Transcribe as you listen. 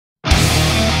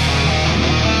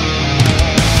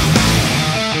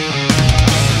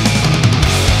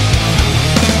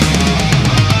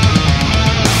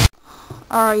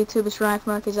Alright YouTube, it's Ryan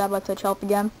from Touch Help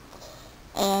again,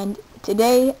 and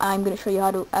today I'm going to show you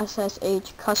how to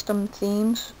SSH custom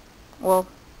themes. Well,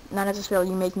 not necessarily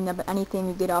you making them, but any theme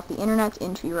you get off the internet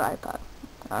into your iPod.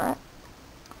 Alright?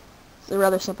 It's a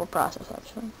rather simple process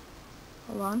actually.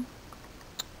 Hold on.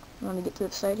 Let me get to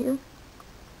the site here.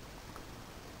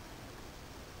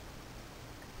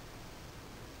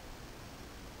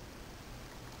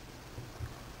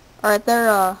 Alright, there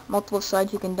are multiple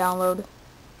sites you can download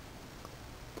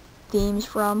themes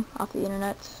from off the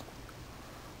internet.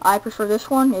 I prefer this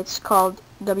one. It's called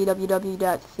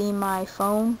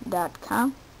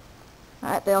www.thememyphone.com.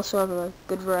 Alright, they also have a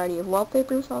good variety of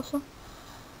wallpapers also.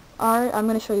 Alright, I'm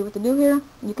going to show you what to do here.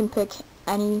 You can pick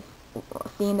any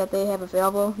theme that they have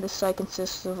available. This site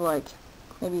consists of like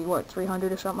maybe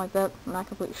 300 or something like that. I'm not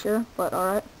completely sure, but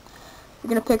alright. You're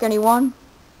going to pick any one.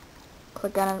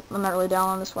 Click on it. I'm not really down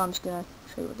on this one. I'm just going to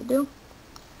show you what to do.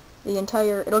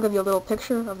 It'll give you a little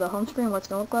picture of the home screen, what it's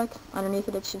going to look like. Underneath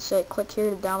it, it should say, click here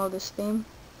to download this theme.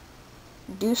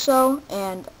 Do so,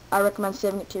 and I recommend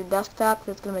saving it to your desktop,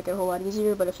 because it's going to make it a whole lot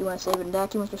easier, but if you want to save it in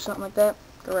documents or something like that,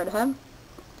 go right ahead.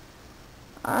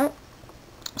 Alright,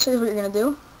 so here's what you're going to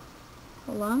do.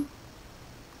 Hold on.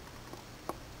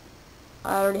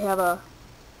 I already have a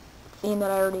theme that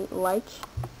I already like,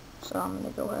 so I'm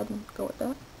going to go ahead and go with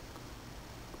that.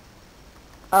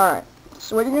 Alright,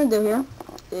 so what you're going to do here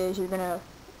is you're going to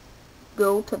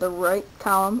go to the right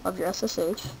column of your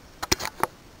SSH.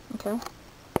 Okay.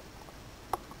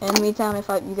 In the meantime, if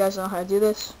you guys don't know how to do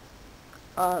this,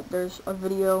 there's a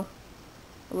video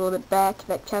a little bit back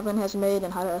that Kevin has made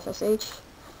on how to SSH.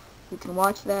 You can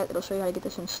watch that. It'll show you how to get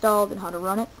this installed and how to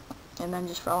run it. And then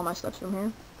just follow my steps from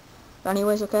here. But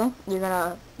anyways, okay, you're going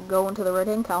to go into the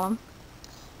right-hand column.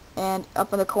 And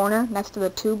up in the corner, next to the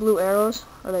two blue arrows,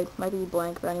 or they might be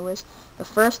blank, but anyways, the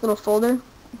first little folder,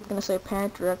 you're going to say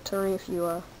parent directory if you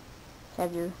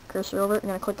have your cursor over it.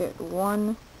 You're going to click it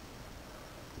 1,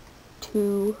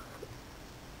 2,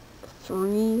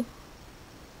 3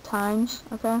 times,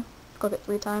 okay? Click it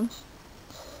 3 times.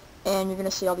 And you're going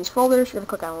to see all these folders. You're going to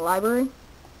click on library,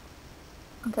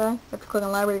 okay? After you click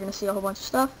on library, you're going to see a whole bunch of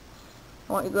stuff.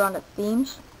 I want you to go down to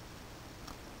themes.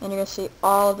 And you're going to see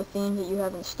all of the themes that you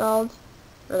have installed,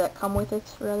 or that come with it,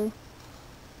 rather.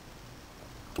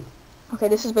 Okay,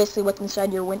 this is basically what's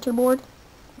inside your winter board.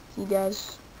 You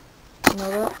guys know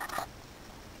that?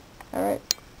 Alright.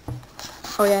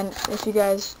 Oh yeah, and if you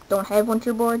guys don't have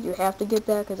winter board, you have to get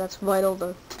that, because that's vital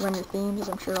to run your themes, as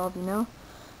I'm sure all of you know.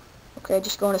 Okay,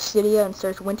 just go into Cydia and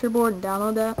search winter board and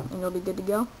download that, and you'll be good to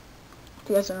go. If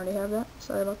you guys don't already have that,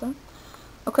 sorry about that.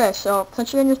 Okay, so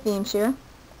since you're in your themes here,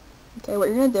 okay, what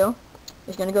you're going to do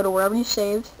is going to go to wherever you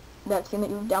saved that theme that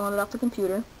you downloaded off the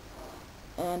computer.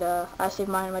 And I saved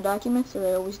mine in my documents, as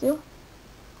I always do.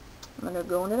 I'm going to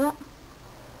go into that.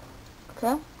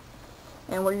 Okay.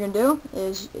 And what you're going to do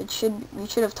is you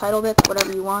should have titled it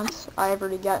whatever you want. I've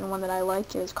already gotten one that I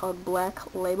like. It's called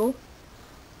Black Label.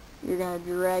 You're going to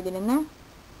drag it in there.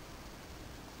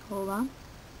 Hold on.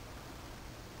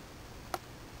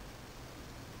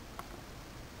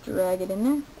 Drag it in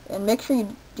there. And make sure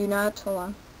you do not, hold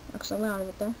on, because I went out of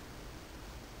it there.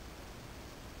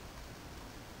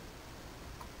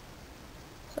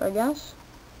 Sorry guys,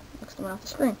 next time off the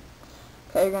screen.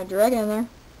 Okay, you're going to drag it in there.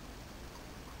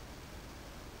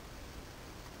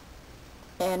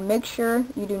 And make sure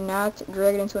you do not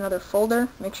drag it into another folder.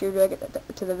 Make sure you drag it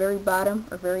to the very bottom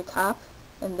or very top,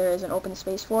 and there is an open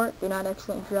space for it. Do not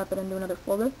accidentally drop it into another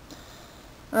folder.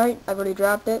 Alright, I've already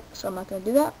dropped it, so I'm not going to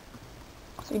do that.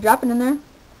 So you drop it in there.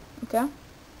 Okay,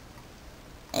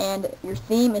 and your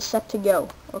theme is set to go.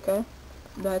 Okay,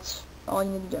 that's all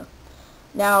you need to do.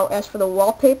 Now, as for the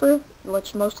wallpaper,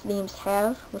 which most themes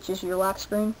have, which is your lock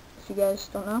screen, if you guys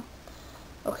don't know,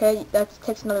 okay, that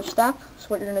takes another step. So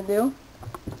what you're going to do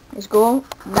is go,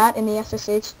 not in the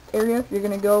SSH area, you're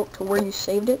going to go to where you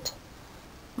saved it.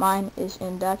 Mine is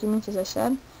in documents, as I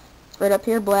said. It's right up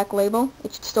here, Black Label.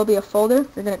 It should still be a folder.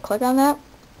 You're going to click on that,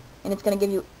 and it's going to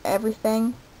give you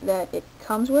everything that it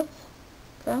comes with.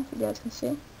 Okay, if you guys can see.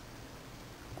 It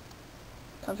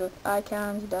comes with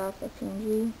icons, doc,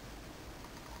 FPNG.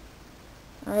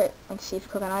 Alright, I can see if you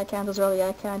click on icons, those are all the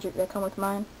icons that come with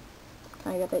mine.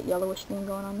 Kind of got that yellowish thing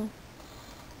going on there.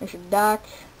 There's your doc.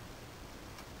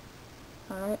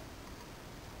 Alright.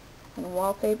 And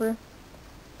wallpaper.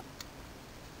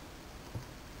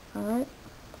 Alright.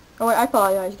 Oh wait, I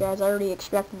apologize guys, I already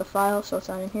extracted the file, so it's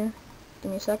not in here. Give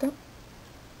me a second.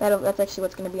 That's actually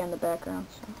what's going to be on the background,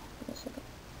 so give me a second.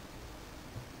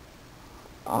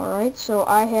 Alright, so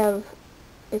I have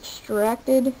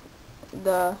extracted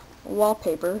the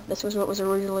wallpaper. This was what was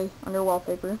originally under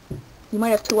wallpaper. you might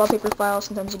have two wallpaper files.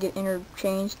 Sometimes you get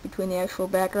interchanged between the actual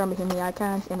background, between the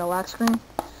icons and the lock screen.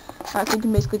 So you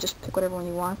can basically just pick whatever one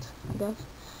you want, I guess.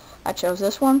 I chose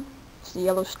this one. It's the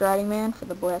yellow striding man for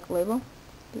the black label.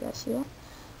 Do you guys see that?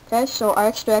 Okay, so I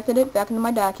extracted it back into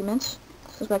my documents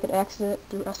so I could access it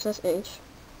through SSH.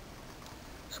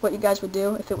 So what you guys would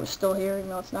do if it was still here, even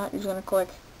though it's not, you're just going to click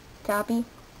copy,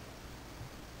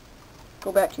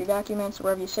 go back to your documents,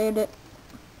 wherever you saved it,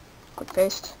 click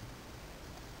paste.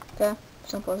 Okay,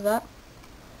 simple as that.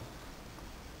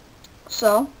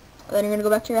 So, then you're going to go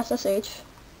back to your SSH.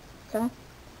 Okay.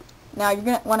 Now you're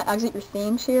going to want to exit your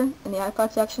themes here in the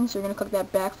iPod section, so you're going to click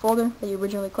that back folder that you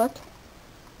originally clicked.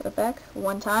 Go back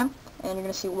one time, and you're going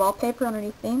to see wallpaper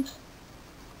underneath themes.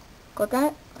 Click on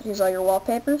it. Here's all your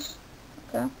wallpapers.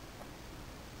 Okay.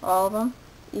 All of them,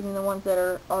 even the ones that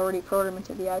are already programmed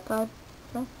into the iPod.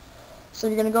 Okay. So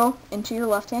you're going to go into your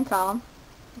left-hand column.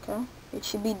 Okay. It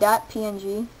should be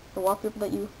 .png, the wallpaper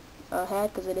that you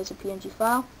had, because it is a PNG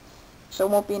file. So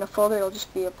it won't be in a folder, it'll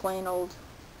just be a plain old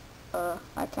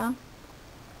icon.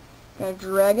 You're going to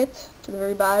drag it to the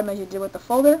very bottom as you did with the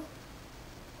folder,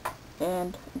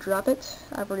 and drop it.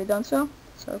 I've already done so,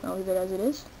 so I'm going to leave it as it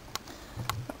is.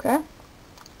 Okay.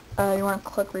 You want to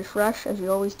click refresh, as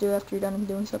you always do after you're done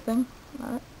doing something.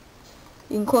 Alright.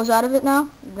 You can close out of it now.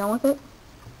 You're done with it.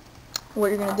 What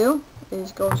you're going to do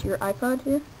is go to your iPod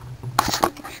here.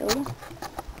 I'll show you.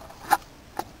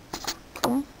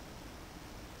 Okay.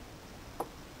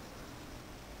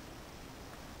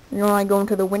 You want to go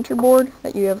into the winter board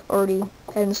that you have already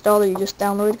had installed or you just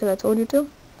downloaded because I told you to.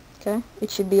 Okay.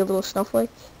 It should be a little snowflake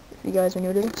if you guys are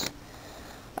new to this.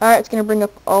 Alright, it's going to bring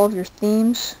up all of your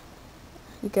themes.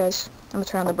 You guys, I'm going to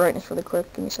turn on the brightness really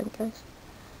quick. Give me a second, guys.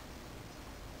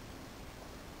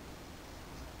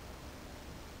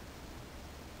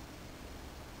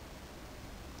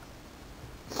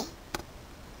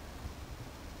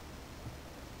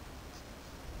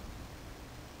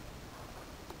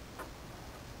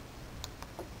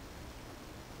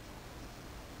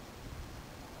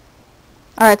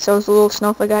 Alright, so it's a little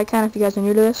snowflake icon if you guys are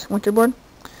new to this, winter board.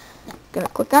 Gonna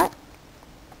click on it.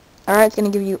 Alright, it's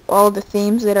going to give you all of the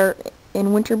themes that are in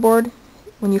Winterboard.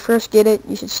 When you first get it,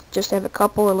 you should just have a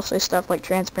couple. It'll say stuff like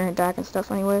transparent dock and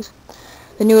stuff anyways.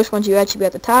 The newest ones you add should be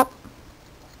at the top.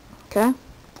 Okay.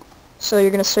 So you're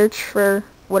going to search for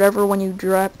whatever one you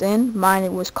dropped in. Mine,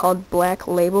 it was called Black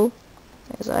Label,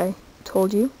 as I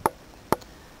told you.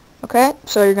 Okay,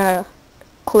 so you're going to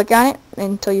click on it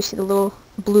until you see the little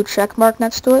blue check mark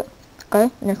next to it. Okay,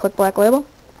 you're going to click Black Label.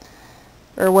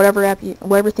 Or whatever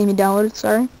theme you downloaded,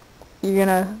 sorry. You're going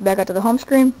to back out to the home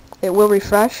screen. It will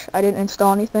refresh. I didn't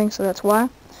install anything, so that's why.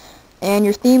 And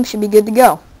your theme should be good to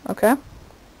go. Okay?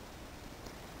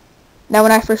 Now,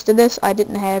 when I first did this, I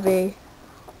didn't have a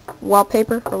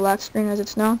wallpaper or lock screen as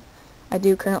it's known. I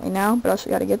do currently now, but I also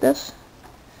got to get this.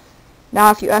 Now,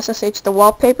 if you SSH the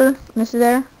wallpaper into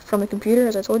there from the computer,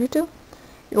 as I told you to,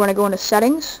 you want to go into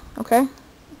Settings. Okay?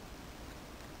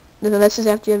 This is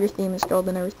after you have your theme installed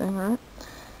and everything, alright?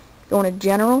 Go into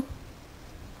General.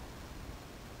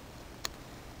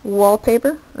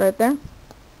 Wallpaper, right there.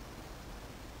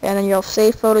 And then you'll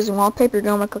save photos and wallpaper. You're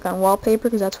going to click on wallpaper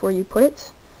because that's where you put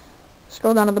it.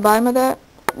 Scroll down to the bottom of that,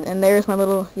 and there's my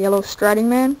little yellow striding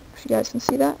man, if you guys can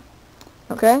see that.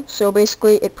 Okay, so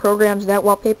basically it programs that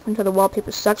wallpaper into the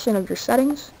wallpaper section of your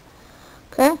settings.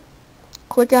 Okay,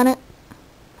 click on it.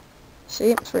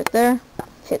 See, it's right there.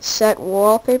 Hit set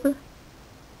wallpaper.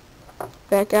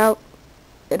 Back out.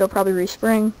 It'll probably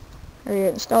respring. I already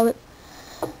installed it.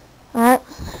 Alright.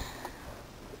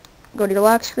 Go to your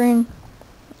lock screen.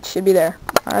 It should be there.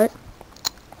 Alright.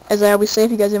 As I always say,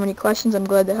 if you guys have any questions, I'm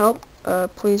glad to help.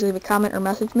 Please leave a comment or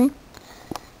message me.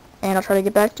 And I'll try to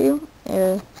get back to you.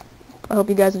 I hope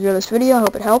you guys enjoyed this video. I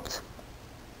hope it helped.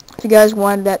 If you guys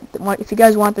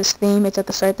want this theme, it's at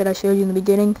the site that I showed you in the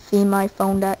beginning,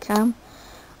 thememyphone.com.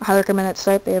 I highly recommend that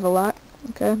site. They have a lot.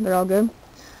 Okay, they're all good.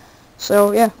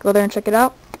 So yeah, go there and check it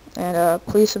out. And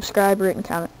please subscribe, rate, and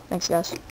comment. Thanks, guys.